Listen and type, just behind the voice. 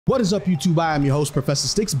What is up, YouTube? I am your host,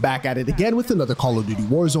 ProfessorStix, back at it again with another Call of Duty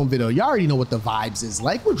Warzone video. You already know what the vibes is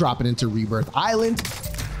like. We're dropping into Rebirth Island.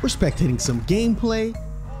 We're spectating some gameplay.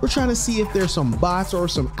 We're trying to see if there's some bots or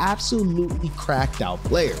some absolutely cracked out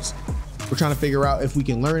players. We're trying to figure out if we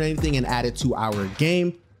can learn anything and add it to our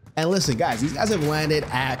game. And listen, guys, these guys have landed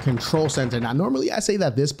at Control Center. Now, normally I say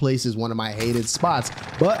that this place is one of my hated spots,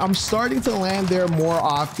 but I'm starting to land there more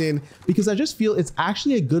often because I just feel it's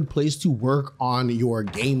actually a good place to work on your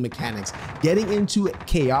game mechanics. Getting into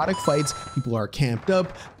chaotic fights, people are camped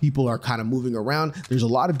up, people are kind of moving around. There's a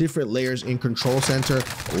lot of different layers in Control Center,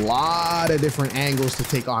 a lot of different angles to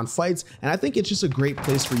take on fights. And I think it's just a great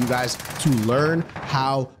place for you guys to learn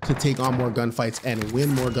how to take on more gunfights and win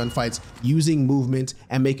more gunfights using movement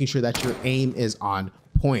and making sure that your aim is on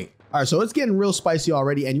point. All right, so it's getting real spicy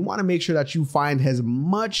already, and you want to make sure that you find as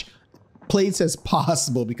much plates as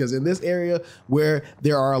possible, because in this area where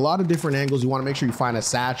there are a lot of different angles, you want to make sure you find a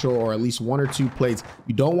satchel or at least 1 or 2 plates.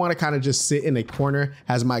 You don't want to kind of just sit in a corner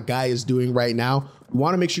as my guy is doing right now. You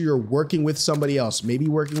want to make sure you're working with somebody else, maybe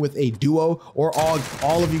working with a duo or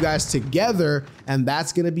all of you guys together, and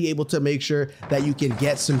that's going to be able to make sure that you can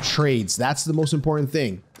get some trades. That's the most important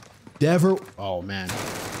thing. Oh man.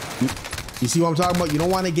 You see what I'm talking about? You don't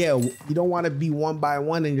want to be one by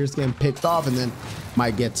one and you're just getting picked off and then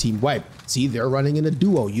might get team wiped. See, they're running in a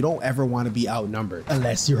duo. You don't ever want to be outnumbered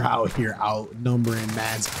unless you're out here outnumbering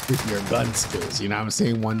mans with your gun skills. You know what I'm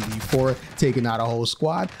saying? 1v4, taking out a whole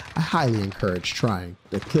squad. I highly encourage trying.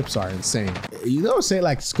 The clips are insane. You know what I'm saying?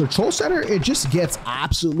 Like Control Center, it just gets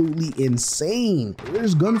absolutely insane.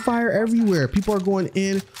 There's gunfire everywhere. People are going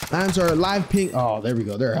in. Mans are live ping. Oh, there we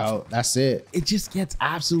go. They're out. That's it. It just gets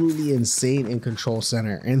absolutely insane in Control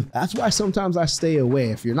Center. And that's why sometimes I stay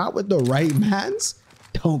away. If you're not with the right mans,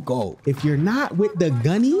 don't go. If you're not with the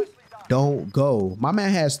gunny, don't go. My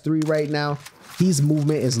man has 3 right now. His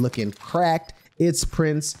movement is looking cracked. It's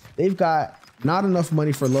Prince. They've got not enough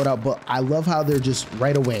money for loadout, but I love how they're just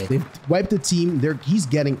right away. They've wiped the team. He's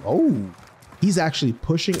getting, he's actually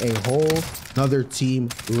pushing a whole another team.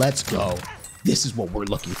 Let's go. This is what we're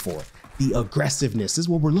looking for. The aggressiveness. This is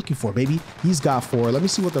what we're looking for, baby. He's got 4. Let me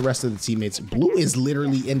see what the rest of the teammates. Blue is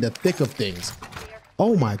literally in the thick of things.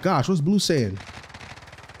 Oh my gosh, what's Blue saying?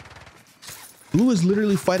 Blue is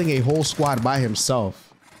literally fighting a whole squad by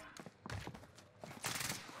himself.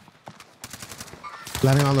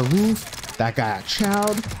 Landing on the roof. That guy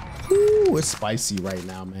chowed. Ooh, it's spicy right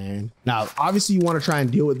now, man. Now, obviously, you want to try and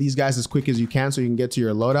deal with these guys as quick as you can so you can get to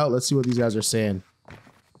your loadout. Let's see what these guys are saying.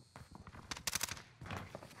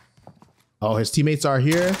 Oh, his teammates are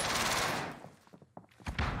here.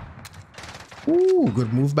 Ooh,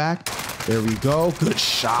 good move back. There we go. Good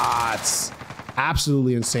shots.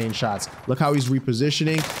 Absolutely insane shots. Look how he's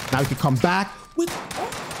repositioning. Now he can come back with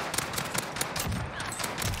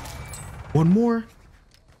one more.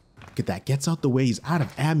 Look at that. Gets out the way. He's out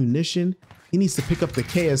of ammunition. He needs to pick up the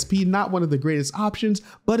KSP. Not one of the greatest options,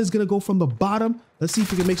 but is going to go from the bottom. Let's see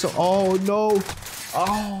if we can make some. Oh, no.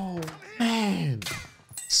 Oh, man.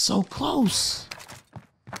 So close.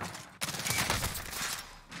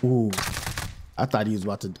 Ooh. I thought he was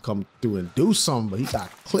about to come through and do something, but he got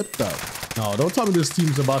clipped up. No, don't tell me this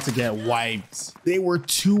team's about to get wiped. They were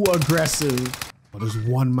too aggressive. Oh, there's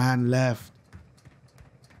 1 man left.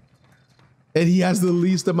 And he has the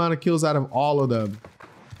least amount of kills out of all of them.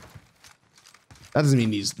 That doesn't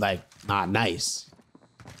mean he's like not nice.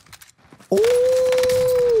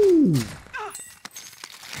 Ooh!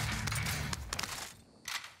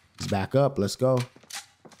 He's back up. Let's go.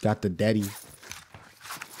 Got the daddy.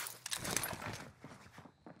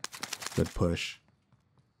 Good push.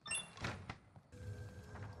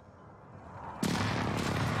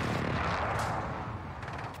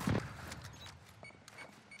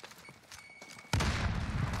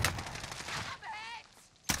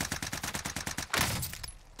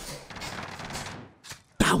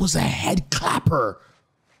 That was a head clapper.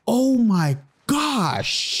 Oh my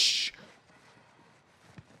gosh.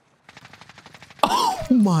 Oh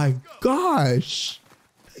my gosh.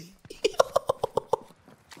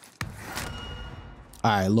 All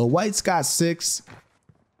right, Lil White's got 6.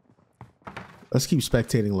 Let's keep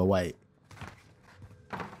spectating Lil White.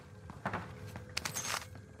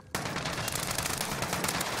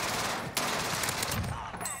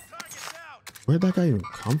 Where'd that guy even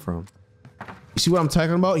come from? You see what I'm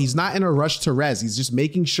talking about? He's not in a rush to res. He's just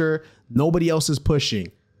making sure nobody else is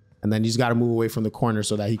pushing. And then he's got to move away from the corner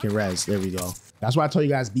so that he can res. There we go. That's why I tell you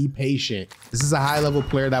guys, be patient. This is a high level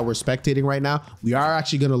player that we're spectating right now. We are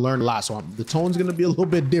actually going to learn a lot. So the tone's going to be a little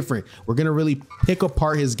bit different. We're going to really pick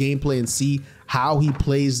apart his gameplay and see how he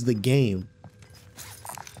plays the game.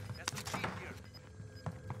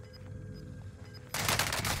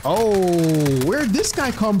 Oh, where'd this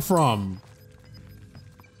guy come from?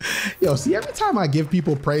 Yo, see, every time I give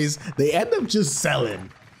people praise, they end up just selling.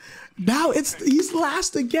 Now he's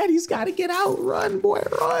last again. He's got to get out. Run, boy,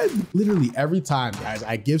 run. Literally every time, guys,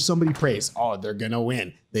 I give somebody praise. Oh, they're going to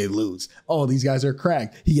win. They lose. Oh, these guys are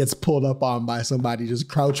cracked. He gets pulled up on by somebody just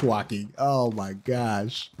crouch walking. Oh my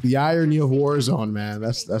gosh. The irony of Warzone, man.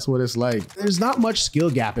 That's what it's like. There's not much skill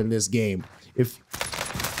gap in this game. If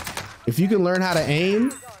you can learn how to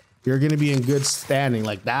aim, you're going to be in good standing.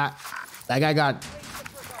 Like that guy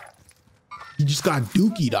he just got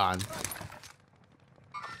dookied on.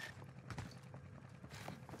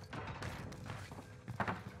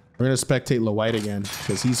 We're gonna spectate LeWhite again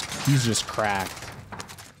because he's just cracked.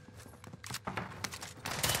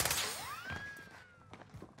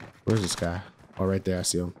 Where's this guy? Oh, right there. I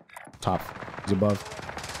see him. Top. He's above.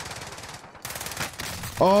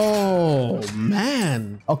 Oh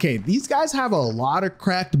man. Okay, these guys have a lot of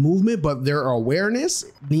cracked movement, but their awareness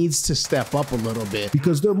needs to step up a little bit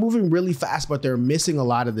because they're moving really fast, but they're missing a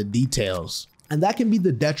lot of the details. And that can be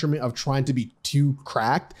the detriment of trying to be too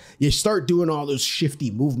cracked. You start doing all this shifty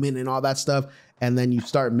movement and all that stuff, and then you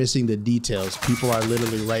start missing the details. People are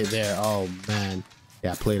literally right there. Oh man.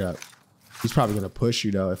 Yeah, played up. He's probably gonna push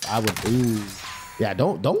you though. If I would, ooh. Yeah,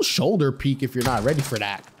 don't shoulder peek if you're not ready for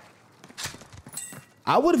that.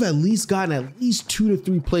 I would have at least gotten at least 2 to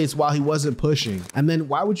 3 plates while he wasn't pushing. And then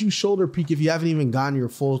why would you shoulder peek if you haven't even gotten your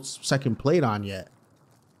full second plate on yet?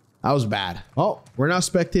 That was bad. Oh, we're now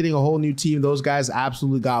spectating a whole new team. Those guys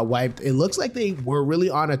absolutely got wiped. It looks like they were really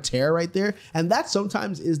on a tear right there. And that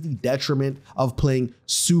sometimes is the detriment of playing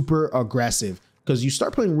super aggressive. Because you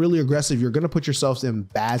start playing really aggressive, you're going to put yourselves in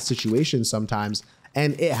bad situations sometimes.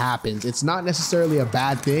 And it happens. It's not necessarily a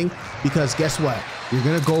bad thing because guess what? You're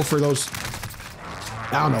going to go for those.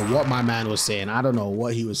 I don't know what my man was saying. I don't know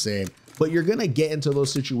what he was saying. But you're going to get into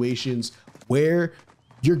those situations where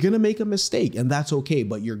you're going to make a mistake, and that's okay,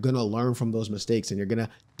 but you're going to learn from those mistakes and you're going to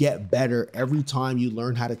get better every time you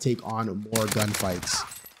learn how to take on more gunfights.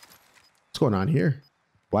 What's going on here?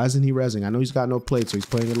 Why isn't he rezzing? I know he's got no plate, so he's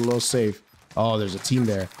playing it a little safe. Oh, there's a team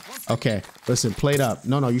there. Okay, listen, played up.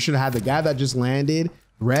 No, you should have had the guy that just landed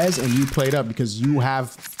res and you played up because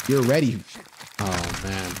you're ready. Oh,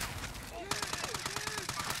 man.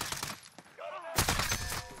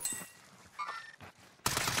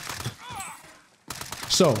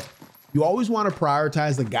 So you always want to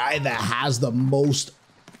prioritize the guy that has the most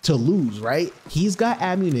to lose, right? He's got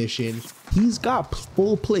ammunition. He's got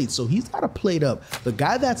full plates, so he's got a plate up. The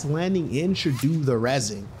guy that's landing in should do the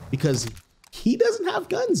rezzing because he doesn't have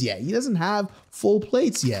guns yet. He doesn't have full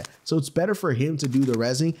plates yet. So it's better for him to do the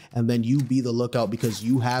rezzing and then you be the lookout because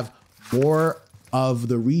you have more of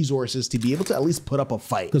the resources to be able to at least put up a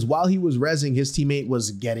fight. Because while he was rezzing, his teammate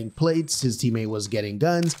was getting plates, his teammate was getting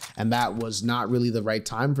guns, and that was not really the right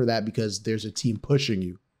time for that because there's a team pushing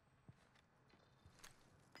you.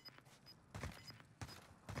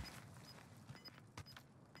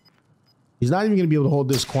 He's not even gonna be able to hold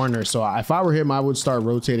this corner. So if I were him, I would start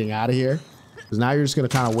rotating out of here. Because now you're just gonna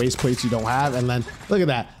kind of waste plates you don't have. And then look at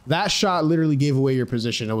that. That shot literally gave away your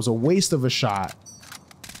position. It was a waste of a shot.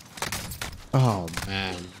 Oh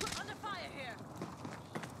man.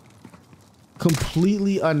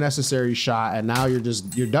 Completely unnecessary shot, and now you're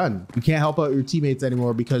done. You can't help out your teammates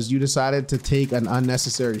anymore because you decided to take an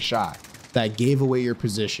unnecessary shot that gave away your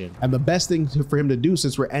position. And the best thing for him to do,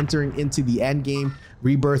 since we're entering into the end game,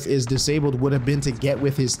 Rebirth is disabled, would have been to get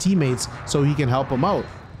with his teammates so he can help them out.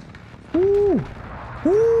 Woo!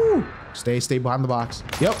 Woo! Stay behind the box.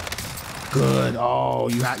 Yep. Good. Oh,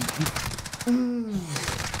 you had.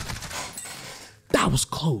 That was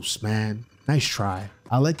close, man. Nice try.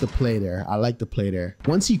 I like the play there. I like the play there.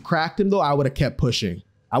 Once he cracked him though, I would have kept pushing.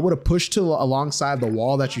 I would have pushed to alongside the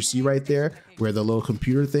wall that you see right there where the little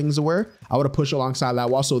computer things were. I would have pushed alongside that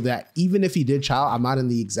wall so that even if he did chow, I'm not in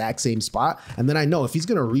the exact same spot. And then I know if he's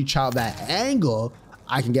gonna reach out that angle,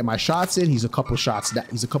 I can get my shots in. He's a couple shots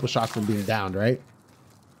from being downed, right?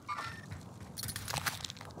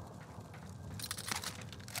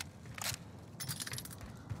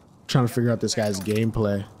 Trying to figure out this guy's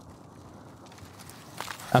gameplay.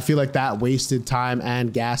 I feel like that wasted time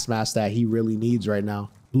and gas mask that he really needs right now.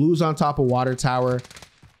 Blue's on top of water tower.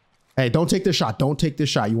 Hey, don't take this shot. Don't take this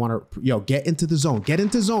shot. You want to, get into the zone. Get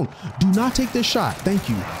into zone. Do not take this shot. Thank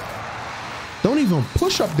you. Don't even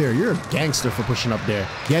push up there. You're a gangster for pushing up there.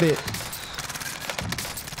 Get it.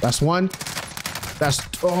 That's one. That's,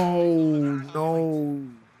 oh,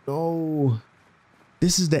 no.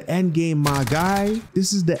 This is the end game, my guy.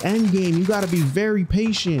 This is the end game. You got to be very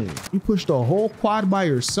patient. You pushed the whole quad by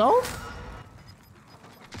yourself?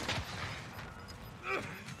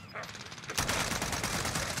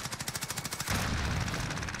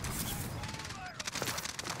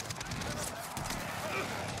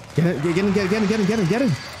 Get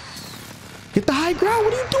him. Get the high ground.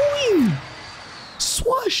 What are you doing?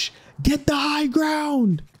 Swoosh. Get the high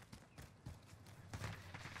ground.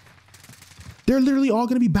 They're literally all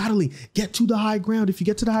going to be battling. Get to the high ground. If you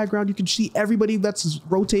get to the high ground, you can see everybody that's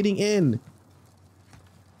rotating in.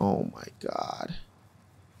 Oh my God.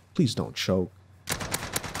 Please don't choke.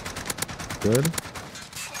 Good.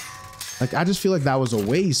 Like, I just feel like that was a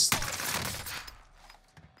waste.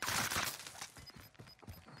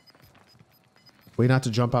 Wait not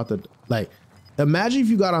to jump out the, like, imagine if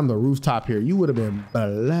you got on the rooftop here, you would have been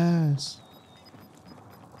blessed.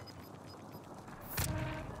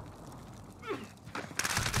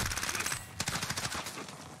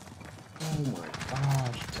 Oh my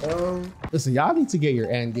gosh, bro. Listen, y'all need to get your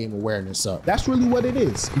end game awareness up. That's really what it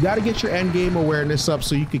is. You got to get your end game awareness up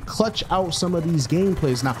so you could clutch out some of these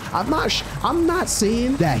gameplays. Now, I'm not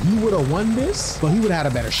saying that he would have won this, but he would have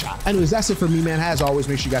had a better shot. Anyways, that's it for me, man. As always,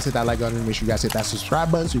 make sure you guys hit that like button and make sure you guys hit that subscribe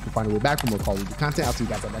button so you can find a way back for more Call of Duty content. I'll see you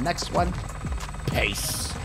guys on the next one. Peace.